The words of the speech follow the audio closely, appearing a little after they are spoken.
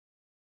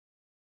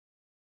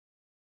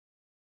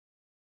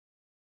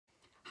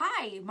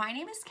Hi, my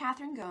name is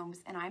Catherine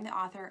Gomes and I'm the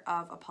author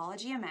of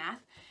Apologia Math,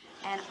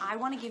 and I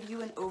want to give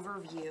you an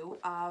overview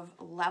of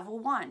level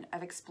 1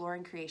 of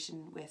exploring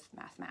creation with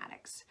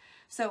mathematics.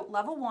 So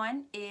level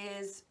 1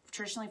 is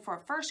traditionally for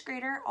a first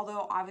grader,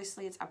 although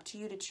obviously it's up to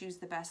you to choose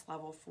the best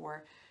level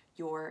for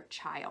your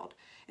child.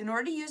 In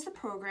order to use the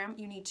program,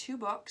 you need 2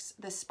 books: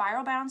 the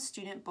Spiral Bound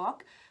Student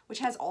Book, which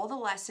has all the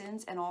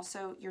lessons and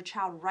also your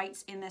child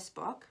writes in this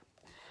book,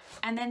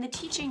 and then the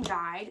Teaching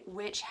Guide,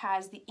 which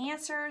has the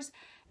answers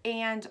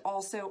and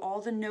also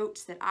all the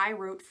notes that I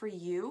wrote for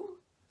you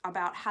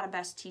about how to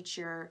best teach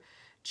your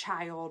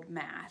child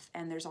math.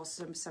 And there's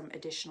also some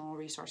additional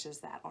resources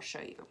that I'll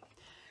show you.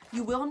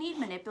 You will need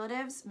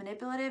manipulatives.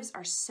 Manipulatives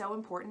are so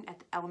important at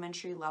the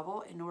elementary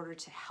level in order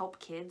to help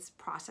kids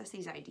process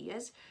these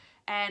ideas.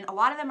 And a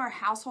lot of them are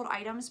household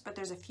items, but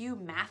there's a few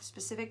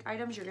math-specific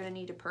items you're going to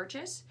need to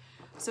purchase.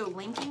 So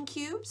linking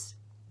cubes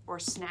or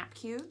snap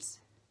cubes.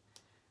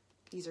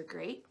 These are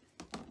great.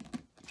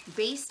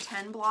 Base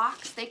 10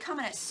 blocks. They come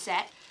in a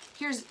set.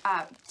 Here's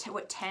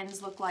what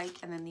 10s look like,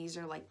 and then these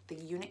are like the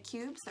unit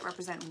cubes that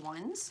represent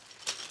ones.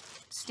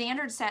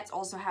 Standard sets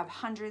also have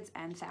hundreds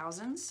and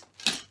thousands.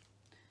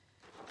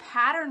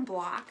 Pattern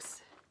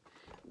blocks,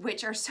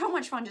 which are so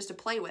much fun just to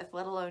play with,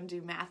 let alone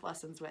do math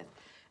lessons with.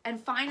 And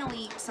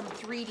finally, some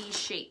 3D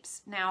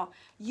shapes. Now,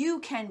 you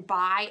can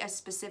buy a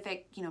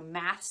specific,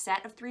 math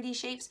set of 3D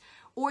shapes,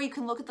 or you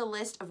can look at the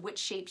list of which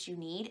shapes you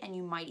need, and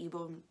you might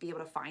even be able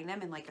to find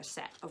them in like a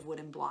set of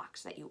wooden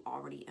blocks that you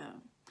already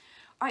own.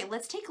 All right,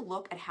 let's take a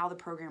look at how the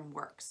program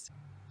works.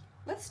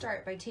 Let's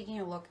start by taking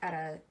a look at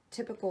a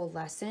typical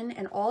lesson,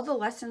 and all the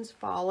lessons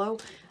follow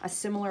a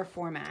similar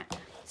format.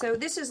 So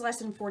this is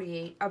lesson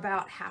 48,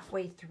 about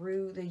halfway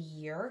through the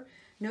year.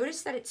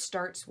 Notice that it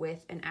starts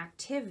with an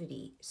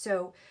activity.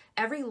 So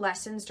every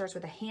lesson starts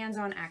with a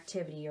hands-on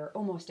activity, or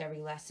almost every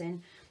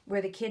lesson,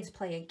 where the kids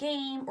play a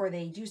game or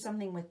they do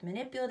something with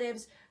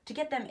manipulatives to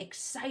get them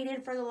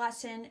excited for the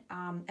lesson,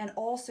 and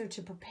also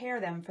to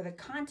prepare them for the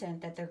content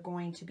that they're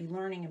going to be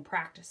learning and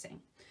practicing.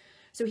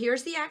 So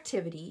here's the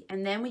activity,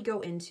 and then we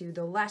go into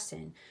the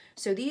lesson.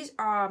 So these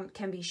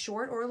can be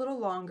short or a little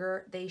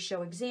longer. They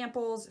show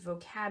examples,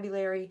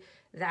 vocabulary,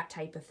 that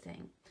type of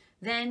thing.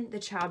 Then the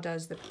child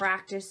does the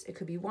practice. It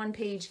could be 1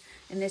 page.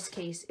 In this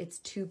case, it's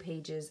 2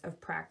 pages of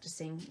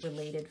practicing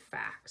related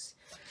facts.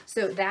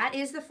 So that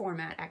is the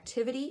format: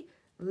 activity,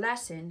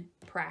 lesson,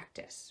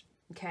 practice.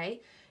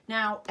 Okay?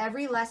 Now,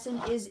 every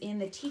lesson is in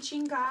the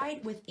teaching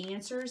guide with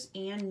answers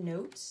and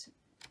notes.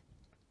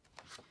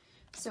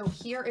 So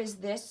here is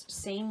this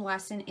same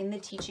lesson in the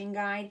teaching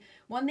guide.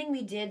 One thing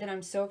we did that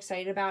I'm so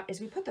excited about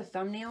is we put the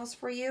thumbnails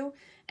for you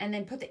and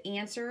then put the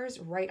answers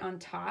right on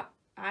top.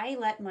 I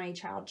let my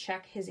child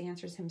check his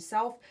answers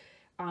himself.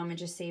 It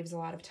just saves a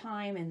lot of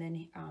time, and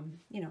then,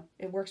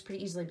 it works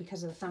pretty easily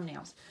because of the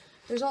thumbnails.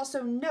 There's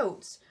also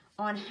notes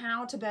on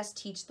how to best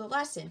teach the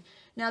lesson.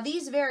 Now,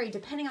 these vary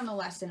depending on the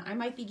lesson. I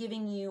might be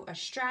giving you a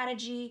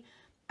strategy.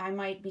 I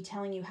might be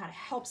telling you how to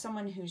help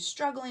someone who's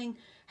struggling,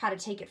 how to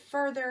take it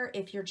further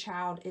if your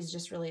child is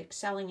just really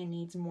excelling and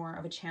needs more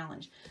of a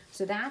challenge.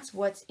 So that's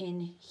what's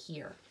in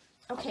here.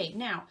 Okay,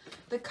 now,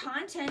 the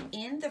content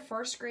in the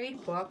first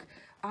grade book,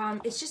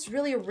 it's just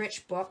really a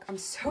rich book. I'm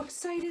so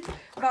excited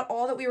about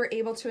all that we were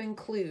able to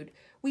include.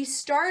 We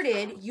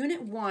started,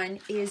 Unit 1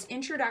 is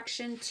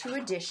Introduction to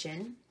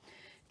Addition,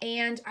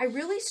 and I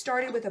really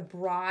started with a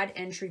broad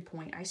entry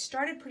point. I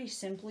started pretty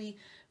simply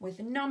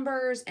with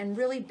numbers and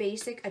really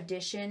basic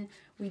addition.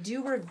 We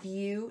do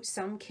review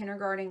some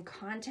kindergarten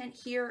content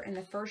here in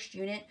the first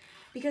unit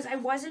because I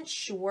wasn't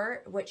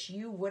sure what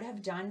you would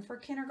have done for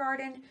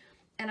kindergarten,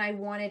 and I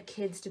wanted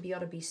kids to be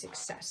able to be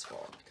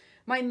successful.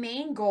 My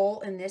main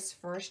goal in this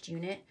first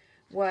unit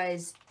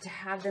was to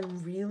have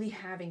them really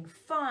having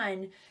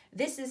fun.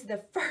 This is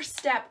the first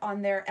step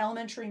on their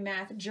elementary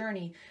math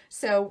journey.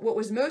 So what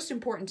was most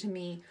important to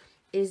me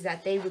is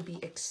that they would be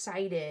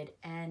excited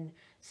and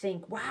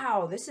think,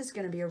 wow, this is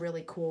going to be a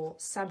really cool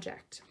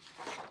subject.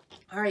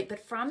 All right,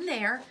 but from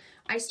there,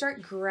 I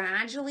start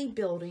gradually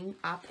building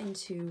up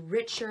into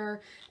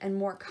richer and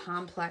more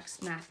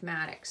complex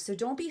mathematics. So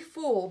don't be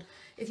fooled.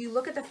 If you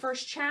look at the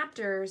first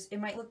chapters, it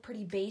might look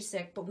pretty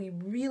basic, but we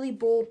really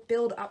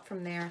build up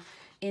from there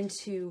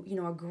into,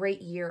 a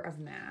great year of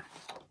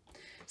math.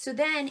 So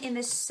then in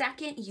the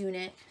second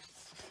unit,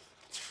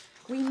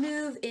 we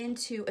move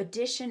into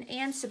addition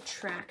and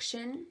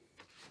subtraction.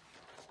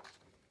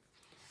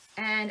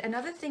 And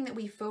another thing that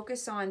we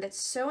focus on that's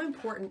so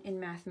important in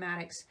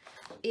mathematics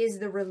is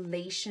the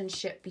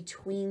relationship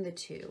between the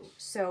two.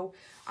 So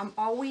I'm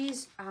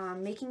always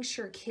making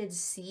sure kids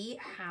see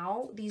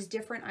how these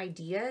different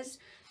ideas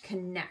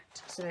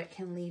connect so that it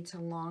can lead to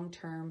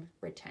long-term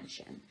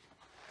retention.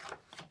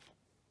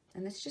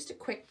 And that's just a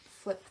quick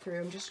flip through.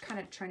 I'm just kind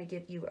of trying to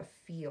give you a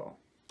feel.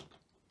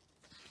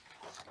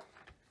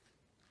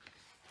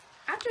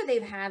 After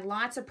they've had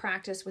lots of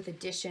practice with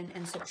addition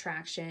and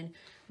subtraction,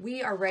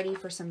 we are ready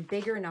for some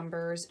bigger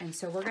numbers, and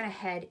so we're going to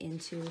head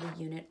into the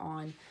unit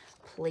on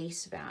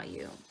place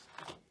value.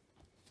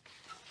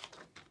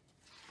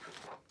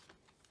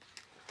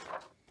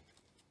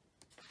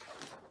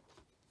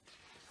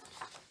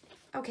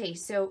 Okay,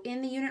 so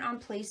in the unit on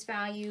place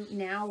value,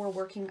 now we're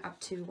working up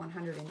to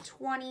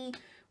 120.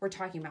 We're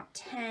talking about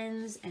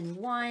tens and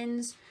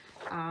ones.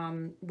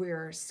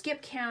 We're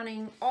skip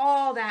counting,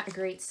 all that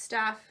great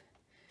stuff.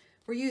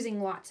 We're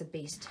using lots of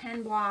base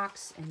 10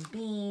 blocks and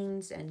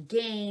beans and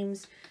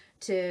games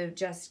to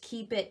just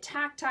keep it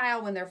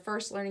tactile when they're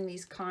first learning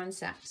these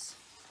concepts.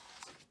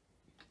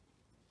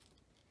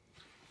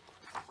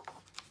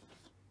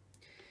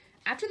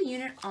 After the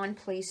unit on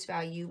place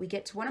value, we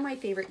get to one of my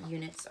favorite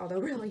units, although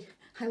really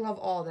I love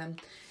all of them,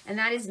 and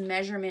that is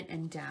measurement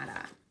and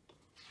data.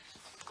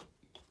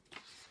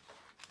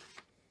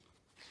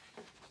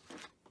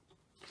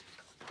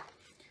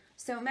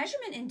 So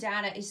measurement and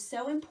data is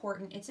so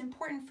important. It's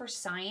important for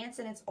science,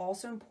 and it's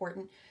also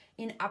important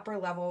in upper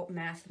level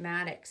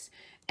mathematics.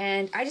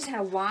 And I just had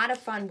a lot of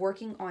fun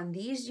working on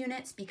these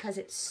units because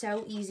it's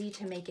so easy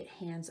to make it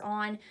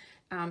hands-on,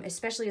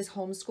 especially as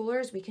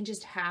homeschoolers. We can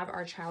just have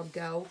our child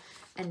go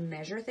and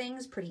measure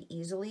things pretty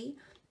easily.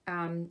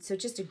 So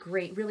just a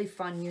great, really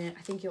fun unit.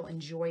 I think you'll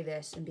enjoy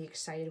this and be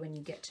excited when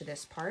you get to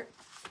this part.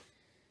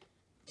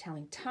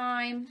 Telling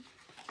time.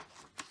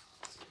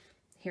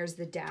 Here's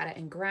the data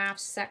and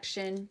graphs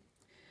section.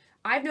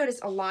 I've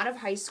noticed a lot of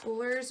high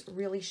schoolers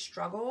really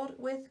struggled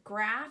with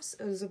graphs.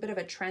 It was a bit of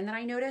a trend that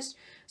I noticed.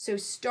 So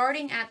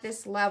starting at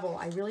this level,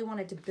 I really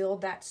wanted to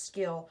build that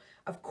skill.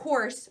 Of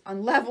course,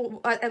 on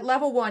at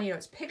level 1,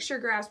 it's picture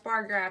graphs,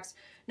 bar graphs,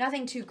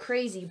 nothing too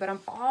crazy, but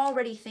I'm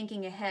already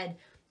thinking ahead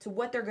to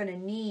what they're going to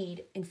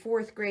need in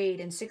 4th grade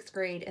and 6th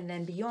grade and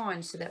then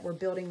beyond, so that we're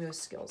building those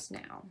skills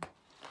now.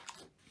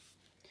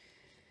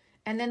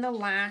 And then the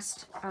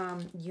last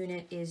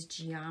unit is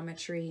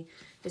geometry.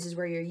 This is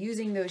where you're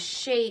using those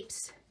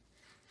shapes,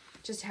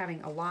 just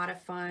having a lot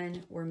of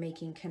fun. We're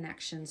making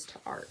connections to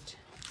art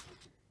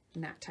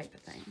and that type of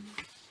thing.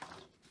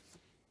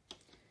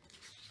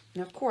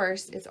 And of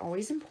course, it's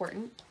always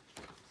important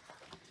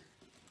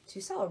to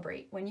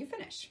celebrate when you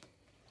finish.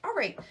 All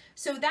right,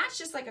 so that's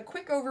just like a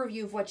quick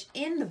overview of what's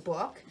in the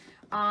book.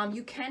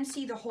 You can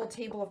see the whole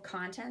table of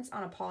contents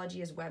on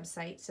Apologia's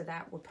website, so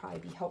that would probably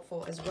be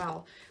helpful as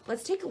well.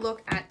 Let's take a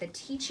look at the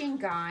teaching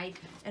guide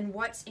and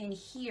what's in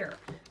here.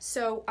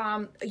 So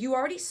you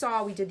already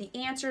saw we did the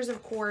answers,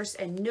 of course,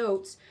 and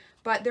notes,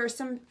 but there are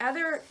some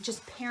other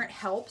just parent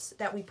helps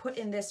that we put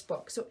in this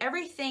book. So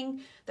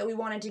everything that we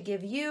wanted to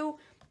give you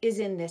is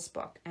in this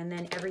book, and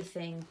then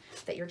everything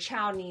that your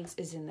child needs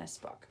is in this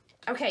book.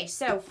 Okay,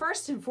 so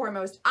first and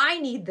foremost, I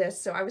need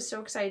this, so I was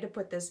so excited to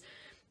put this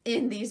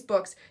in these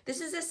books.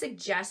 This is a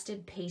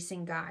suggested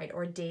pacing guide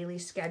or daily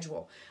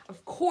schedule.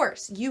 Of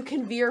course, you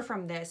can veer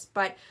from this,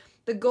 but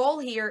the goal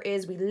here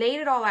is we laid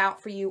it all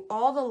out for you,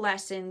 all the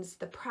lessons,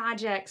 the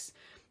projects,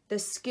 the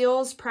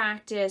skills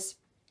practice,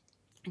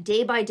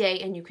 day by day,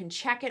 and you can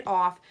check it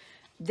off.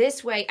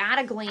 This way, at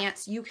a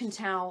glance, you can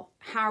tell,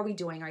 how are we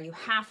doing? Are you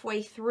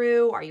halfway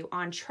through? Are you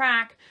on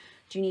track?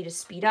 Do you need to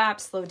speed up,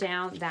 slow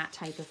down, that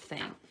type of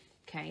thing?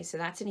 Okay, so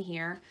that's in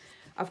here.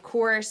 Of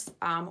course,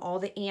 all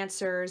the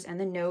answers and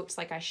the notes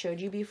like I showed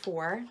you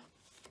before.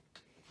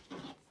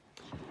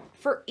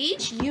 For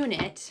each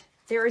unit,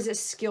 there is a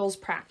skills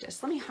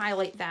practice. Let me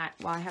highlight that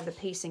while I have the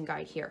pacing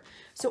guide here.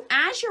 So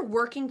as you're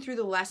working through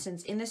the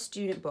lessons in the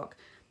student book,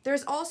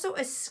 there's also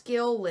a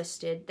skill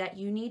listed that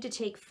you need to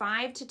take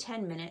 5 to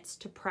 10 minutes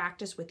to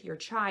practice with your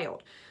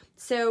child.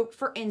 So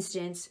for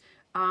instance,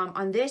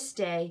 on this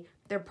day,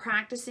 they're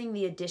practicing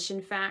the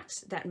addition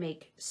facts that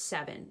make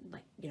 7,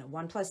 like,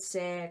 1 plus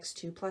 6,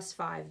 2 plus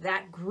 5,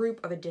 that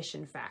group of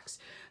addition facts.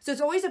 So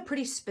it's always a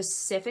pretty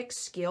specific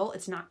skill.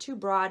 It's not too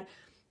broad,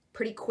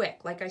 pretty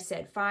quick. Like I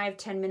said, 5,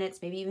 10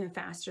 minutes, maybe even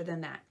faster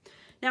than that.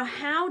 Now,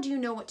 how do you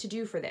know what to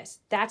do for this?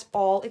 That's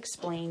all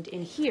explained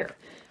in here.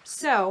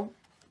 So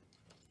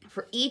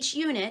for each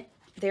unit,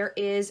 there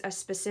is a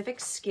specific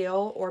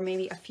skill or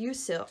maybe a few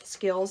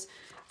skills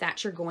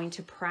that you're going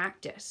to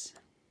practice.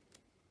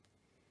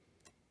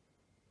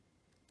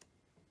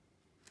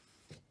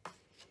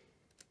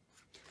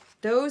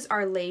 Those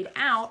are laid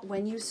out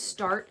when you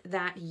start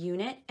that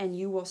unit, and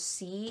you will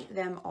see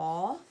them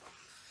all.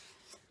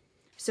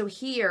 So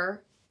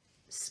here,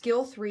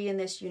 skill 3 in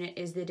this unit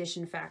is the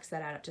addition facts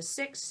that add up to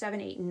 6,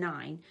 7, 8, and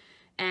 9.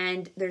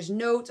 And there's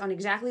notes on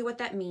exactly what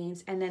that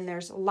means, and then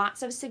there's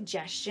lots of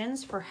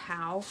suggestions for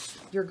how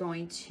you're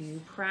going to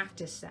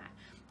practice that.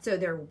 So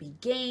there will be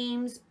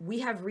games. We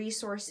have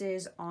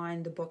resources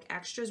on the Book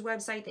Extras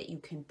website that you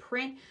can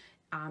print.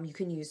 You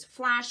can use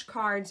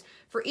flashcards.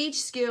 For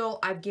each skill,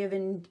 I've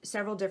given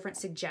several different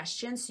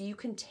suggestions so you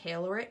can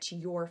tailor it to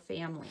your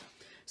family.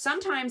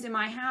 Sometimes in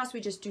my house, we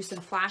just do some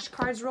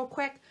flashcards real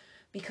quick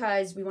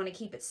because we want to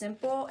keep it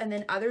simple. And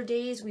then other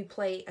days we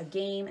play a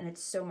game and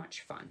it's so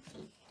much fun.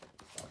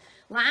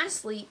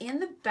 Lastly,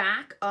 in the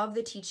back of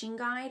the teaching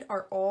guide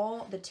are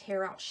all the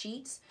tear out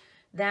sheets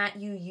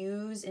that you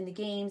use in the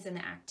games and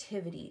the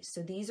activities.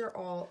 So these are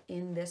all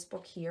in this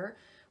book here.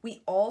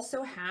 We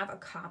also have a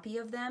copy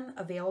of them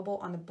available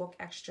on the Book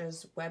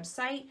Extras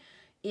website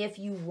if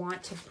you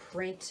want to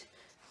print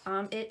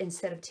it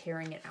instead of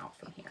tearing it out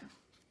from here.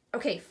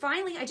 Okay,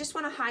 finally, I just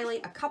want to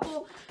highlight a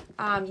couple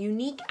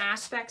unique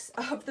aspects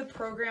of the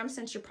program,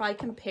 since you're probably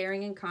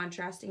comparing and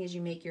contrasting as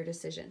you make your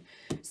decision.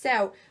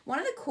 So one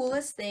of the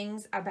coolest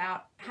things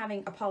about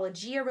having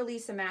Apologia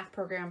release a math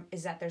program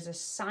is that there's a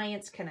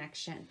science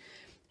connection.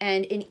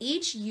 And in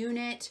each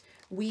unit,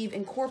 we've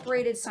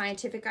incorporated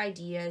scientific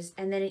ideas,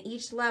 and then in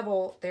each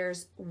level,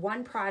 there's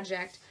one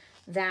project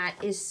that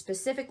is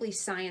specifically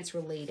science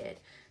related.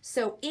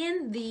 So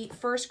in the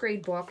first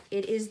grade book,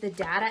 it is the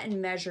data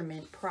and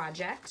measurement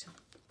project.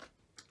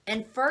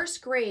 And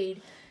first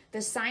grade,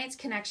 the science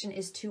connection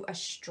is to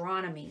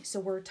astronomy. So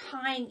we're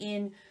tying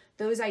in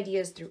those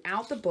ideas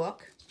throughout the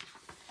book.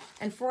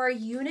 And for our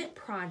unit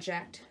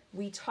project,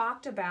 we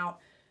talked about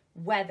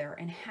weather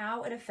and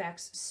how it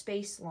affects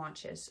space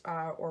launches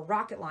or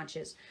rocket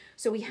launches.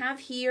 So we have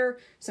here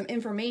some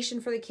information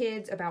for the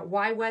kids about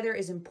why weather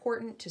is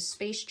important to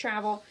space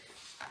travel.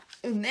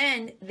 And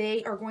then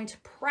they are going to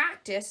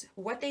practice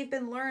what they've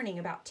been learning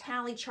about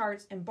tally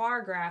charts and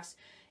bar graphs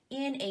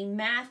in a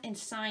math and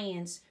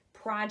science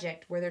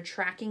project where they're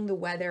tracking the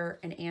weather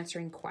and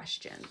answering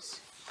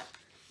questions.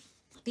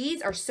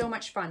 These are so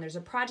much fun. There's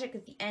a project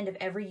at the end of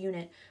every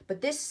unit,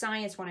 but this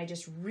science one I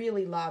just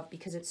really love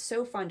because it's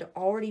so fun to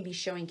already be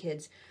showing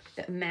kids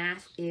that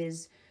math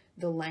is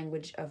the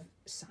language of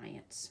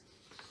science.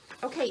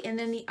 Okay, and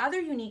then the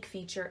other unique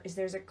feature is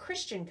there's a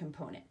Christian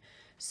component.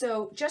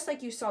 So just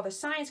like you saw the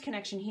science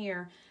connection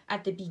here,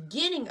 at the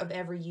beginning of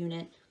every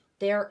unit,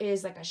 there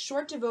is like a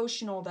short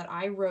devotional that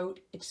I wrote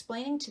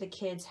explaining to the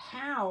kids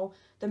how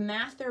the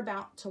math they're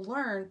about to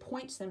learn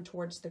points them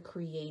towards the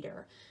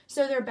Creator.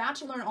 So they're about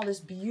to learn all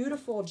this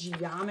beautiful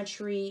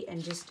geometry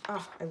and just,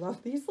 oh, I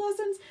love these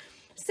lessons.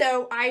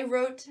 So I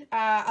wrote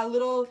a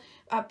little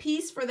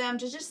piece for them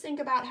to just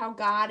think about how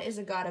God is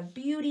a God of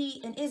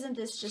beauty, and isn't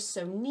this just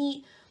so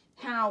neat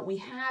how we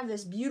have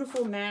this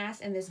beautiful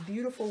math and this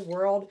beautiful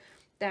world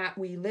that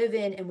we live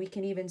in, and we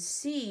can even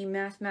see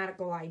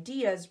mathematical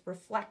ideas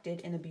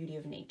reflected in the beauty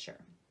of nature.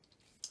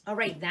 All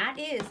right, that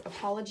is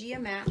Apologia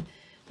Math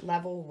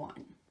Level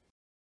 1.